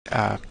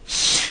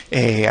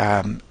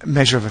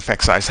measure of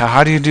effect size.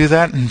 How do you do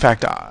that? In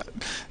fact,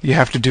 you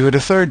have to do it a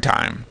third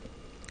time.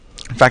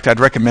 In fact, I'd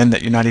recommend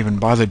that you not even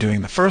bother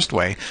doing the first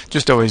way,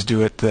 just always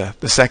do it the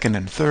second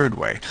and third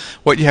way.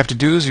 What you have to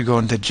do is you go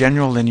into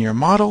General Linear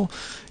Model,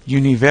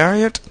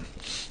 Univariate,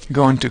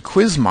 go into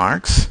Quiz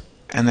Marks,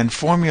 and then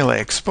Formula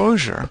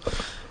Exposure,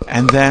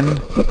 and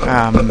then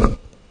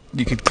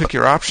you could click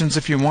your options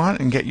if you want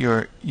and get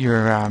your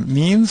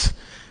means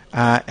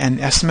and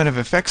estimate of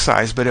effect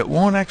size, but it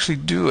won't actually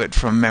do it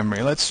from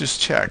memory. Let's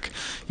just check.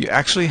 You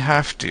actually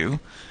have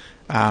to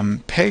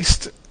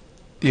paste.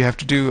 You have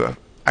to do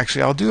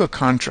actually, I'll do a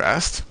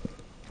contrast.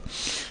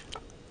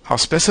 I'll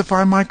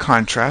specify my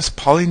contrast,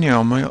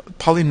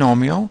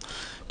 polynomial,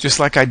 just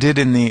like I did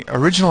in the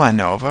original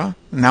ANOVA.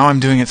 Now I'm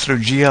doing it through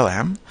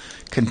GLM.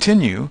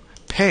 Continue,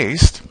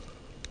 paste,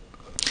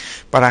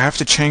 but I have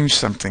to change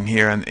something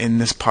here in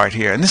this part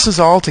here. And this is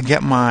all to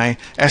get my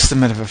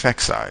estimate of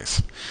effect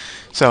size.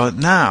 So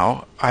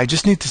now I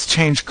just need to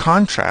change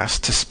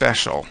contrast to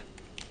special.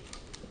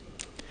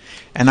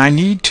 And I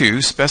need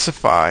to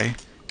specify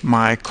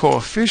my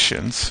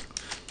coefficients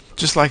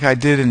just like I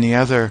did in the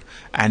other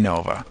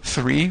ANOVA.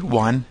 3,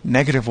 1,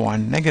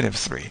 -1,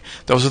 -3.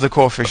 Those are the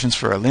coefficients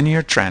for a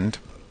linear trend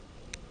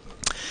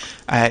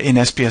in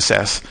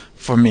SPSS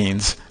for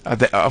means,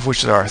 of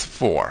which there are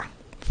four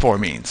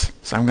means.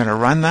 So I'm going to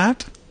run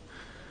that,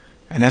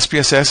 and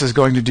SPSS is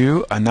going to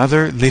do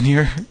another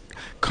linear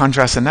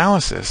contrast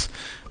analysis,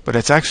 but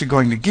it's actually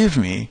going to give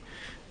me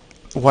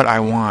what I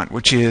want,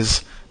 which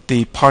is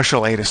the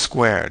partial eta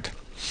squared.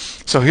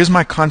 So here's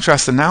my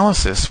contrast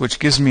analysis, which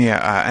gives me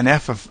an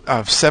F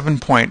of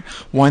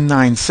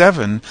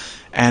 7.197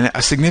 and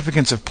a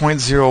significance of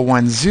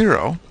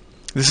 0.010.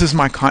 This is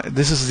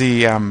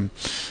the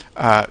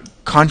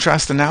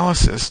contrast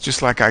analysis,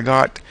 just like I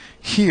got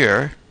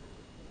here,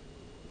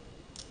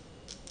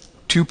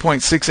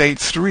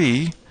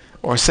 2.683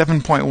 or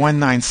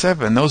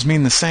 7.197. Those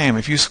mean the same.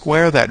 If you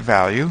square that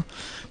value,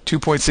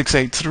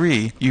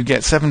 2.683, you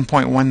get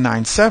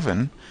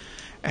 7.197.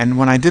 And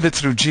when I did it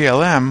through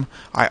GLM,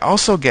 I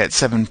also get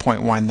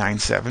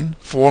 7.197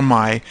 for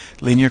my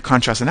linear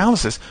contrast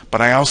analysis,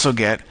 but I also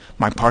get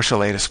my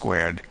partial eta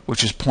squared,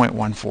 which is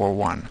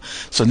 0.141.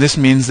 So this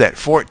means that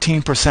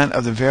 14%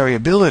 of the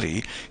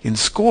variability in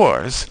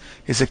scores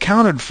is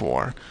accounted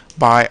for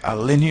by a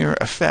linear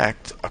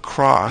effect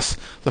across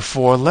the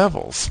four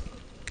levels,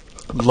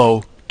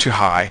 low to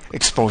high,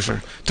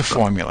 exposure to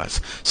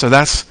formulas. So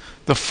that's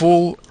the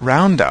full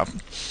roundup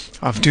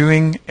of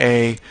doing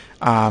a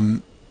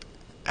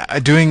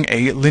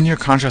linear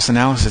contrast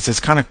analysis. It's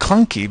kind of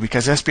clunky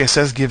because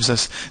SPSS gives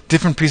us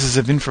different pieces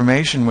of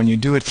information when you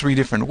do it 3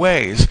 different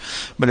ways,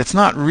 but it's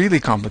not really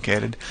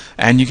complicated,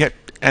 and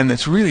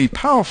it's really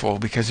powerful,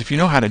 because if you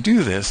know how to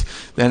do this,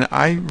 then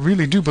I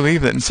really do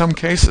believe that in some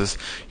cases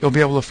you'll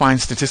be able to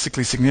find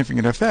statistically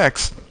significant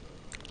effects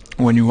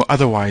when you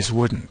otherwise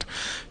wouldn't.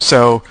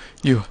 So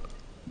you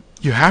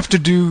have to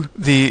do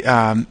the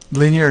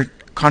linear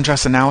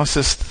contrast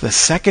analysis the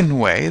second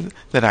way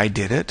that I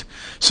did it,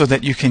 so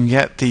that you can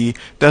get the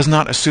does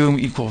not assume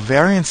equal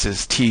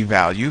variances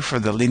t-value for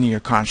the linear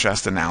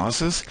contrast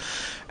analysis,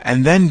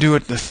 and then do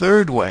it the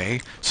third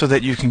way so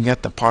that you can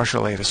get the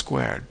partial eta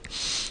squared.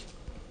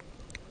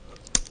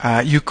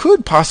 You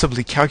could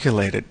possibly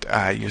calculate it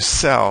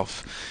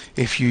yourself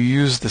if you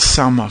use the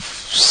sum of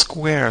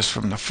squares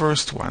from the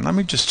first one. Let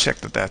me just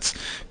check that that's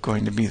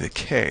going to be the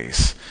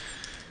case.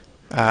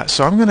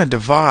 So I'm going to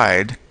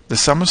divide the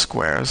sum of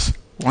squares,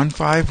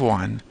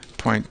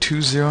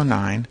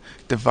 151.209,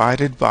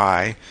 divided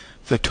by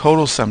the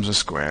total sums of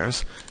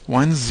squares,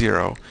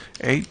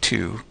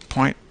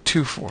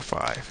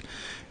 1082.245,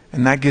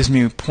 and that gives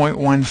me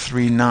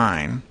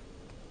 0.139,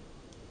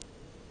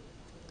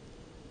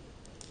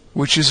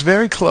 which is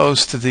very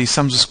close to the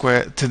sums of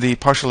to the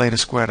partial eta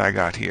squared I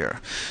got here.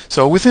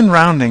 So within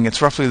rounding,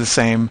 it's roughly the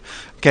same,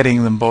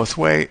 getting them both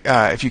ways,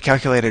 if you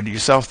calculated it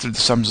yourself through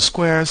the sums of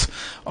squares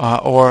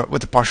or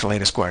with the partial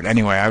eta squared.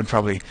 Anyway, I would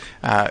probably,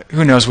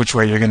 who knows which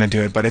way you're going to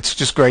do it, but it's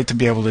just great to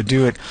be able to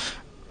do it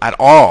at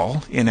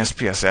all in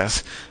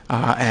SPSS,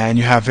 and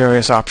you have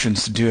various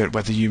options to do it,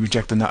 whether you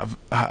reject the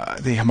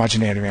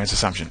homogeneity variance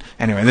assumption.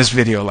 Anyway, this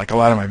video, like a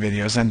lot of my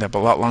videos, end up a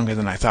lot longer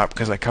than I thought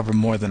because I cover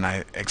more than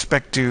I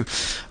expect to,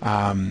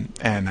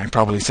 and I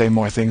probably say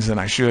more things than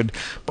I should,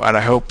 but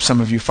I hope some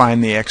of you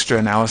find the extra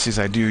analyses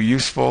I do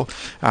useful.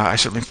 I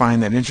certainly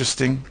find that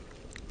interesting,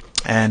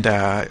 and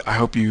I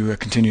hope you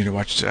continue to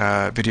watch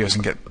videos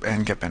and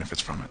get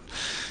benefits from it.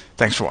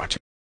 Thanks for watching.